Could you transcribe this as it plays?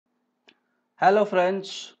Hello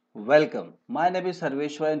friends, welcome. My name is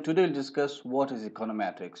Sarveshwar and today we'll discuss what is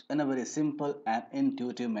econometrics in a very simple and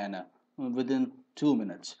intuitive manner within 2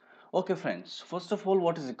 minutes. Okay friends, first of all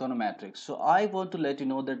what is econometrics? So I want to let you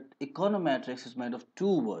know that econometrics is made of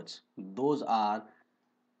two words. Those are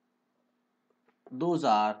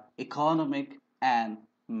economic and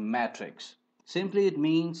metrics. Simply it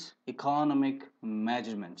means economic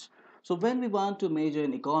measurements. So when we want to measure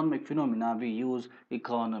an economic phenomena, we use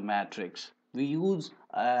econometrics. We use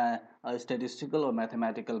a statistical or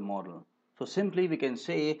mathematical model. So simply we can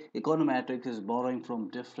say econometrics is borrowing from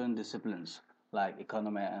different disciplines like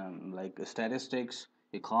statistics,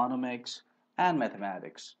 economics, and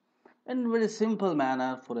mathematics. In very simple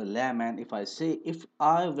manner for a layman, if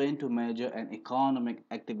I went to measure an economic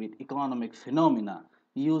activity, economic phenomena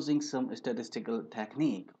using some statistical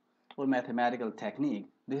technique or mathematical technique,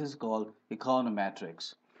 this is called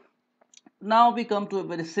econometrics. Now we come to a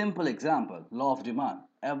very simple example, law of demand.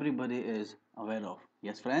 Everybody is aware of.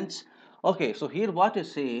 Yes, friends? Okay, so here what you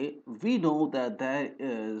say, we know that there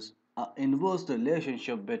is an inverse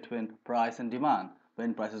relationship between price and demand.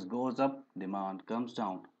 When prices goes up, demand comes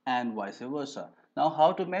down and vice versa. Now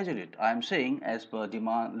how to measure it? I am saying as per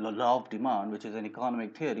demand, law of demand, which is an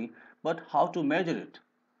economic theory, but how to measure it?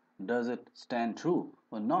 Does it stand true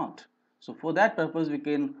or not? So for that purpose, we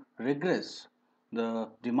can regress the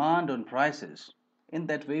demand on prices. In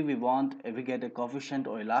that way, we get a coefficient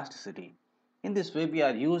or elasticity. In this way, we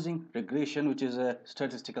are using regression, which is a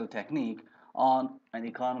statistical technique, on an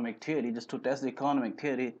economic theory just to test the economic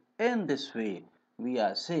theory. In this way, we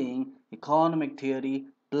are saying economic theory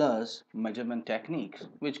plus measurement techniques,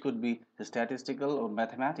 which could be statistical or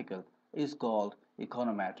mathematical, is called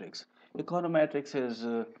econometrics. Econometrics is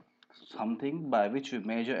something by which we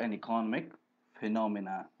measure an economic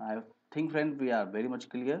phenomena. I think, friend, we are very much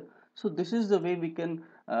clear. So this is the way we can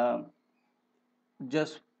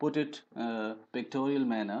just put it pictorial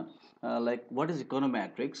manner. Like what is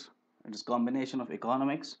econometrics? It is combination of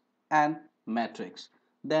economics and metrics.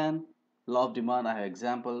 Then law of demand. I have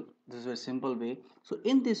example. This is a simple way. So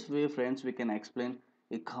in this way, friends, we can explain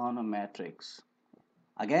econometrics.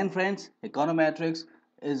 Again, friends, econometrics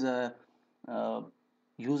is a uh,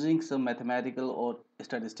 using some mathematical or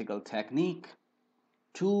statistical technique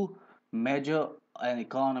to measure an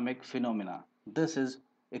economic phenomena. This is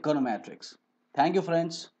econometrics. Thank you,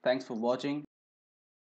 friends. Thanks for watching.